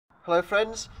Hello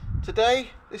friends,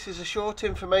 today this is a short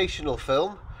informational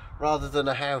film rather than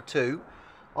a how-to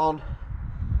on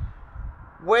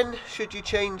when should you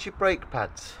change your brake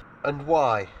pads and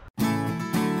why.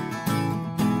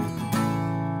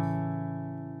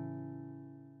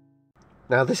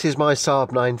 Now this is my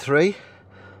Saab 9.3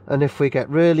 and if we get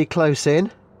really close in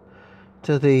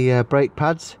to the brake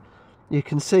pads you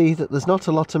can see that there's not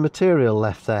a lot of material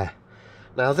left there.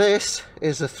 Now this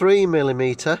is a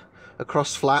 3mm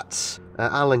across flats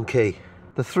Allen key.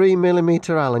 The 3mm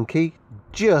Allen key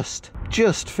just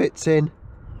fits in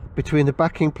between the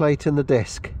backing plate and the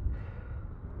disc.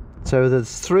 So there's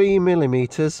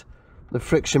 3mm of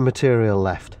friction material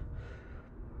left.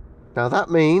 Now that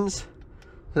means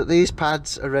that these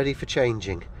pads are ready for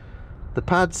changing. The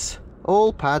pads,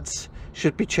 all pads,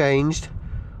 should be changed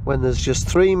when there's just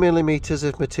 3mm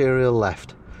of material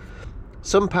left.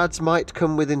 Some pads might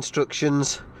come with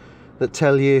instructions that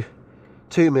tell you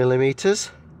 2mm,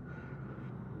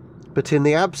 but in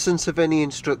the absence of any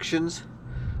instructions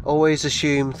always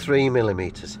assume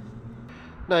 3mm.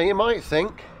 Now you might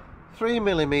think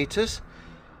 3mm,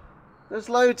 there's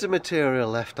loads of material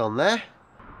left on there,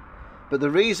 but the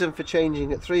reason for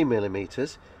changing at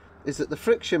 3mm is that the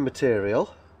friction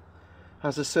material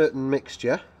has a certain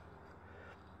mixture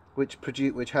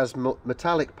which has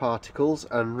metallic particles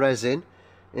and resin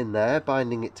in there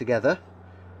binding it together.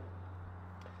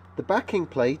 The backing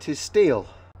plate is steel.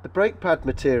 The brake pad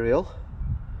material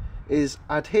is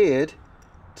adhered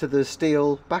to the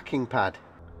steel backing pad,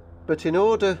 but in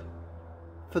order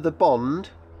for the bond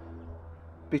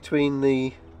between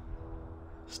the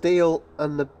steel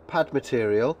and the pad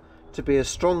material to be as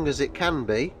strong as it can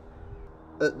be,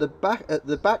 at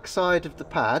the back side of the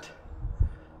pad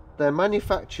they're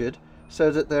manufactured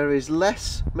so that there is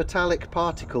less metallic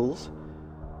particles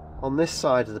on this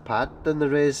side of the pad than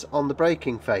there is on the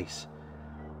braking face.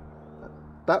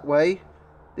 That way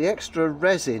the extra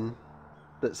resin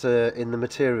that's in the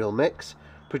material mix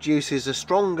produces a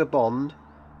stronger bond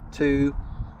to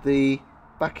the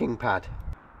backing pad.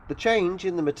 The change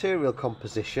in the material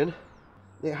composition,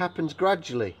 it happens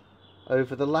gradually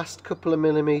over the last couple of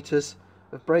millimeters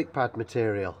of brake pad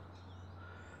material.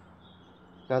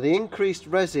 Now the increased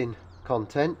resin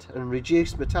content and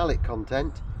reduced metallic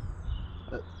content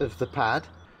of the pad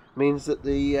means that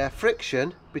the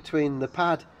friction between the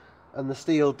pad and the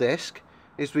steel disc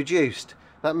is reduced.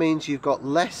 That means you've got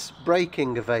less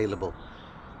braking available,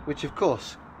 which of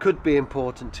course could be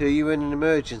important to you in an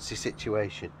emergency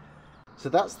situation. So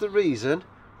that's the reason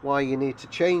why you need to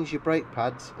change your brake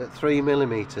pads at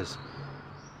 3mm.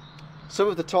 Some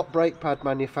of the top brake pad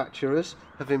manufacturers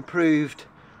have improved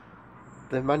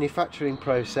the manufacturing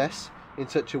process in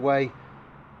such a way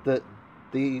that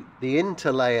the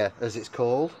interlayer, as it's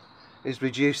called, is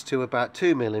reduced to about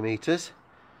 2mm,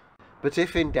 but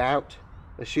if in doubt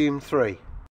assume 3.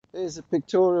 Here's a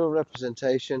pictorial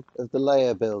representation of the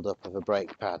layer build-up of a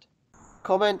brake pad.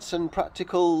 Comments and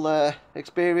practical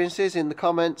experiences in the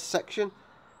comments section.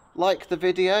 Like the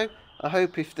video. I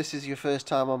hope if this is your first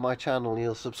time on my channel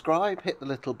you'll subscribe, hit the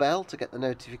little bell to get the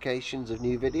notifications of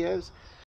new videos,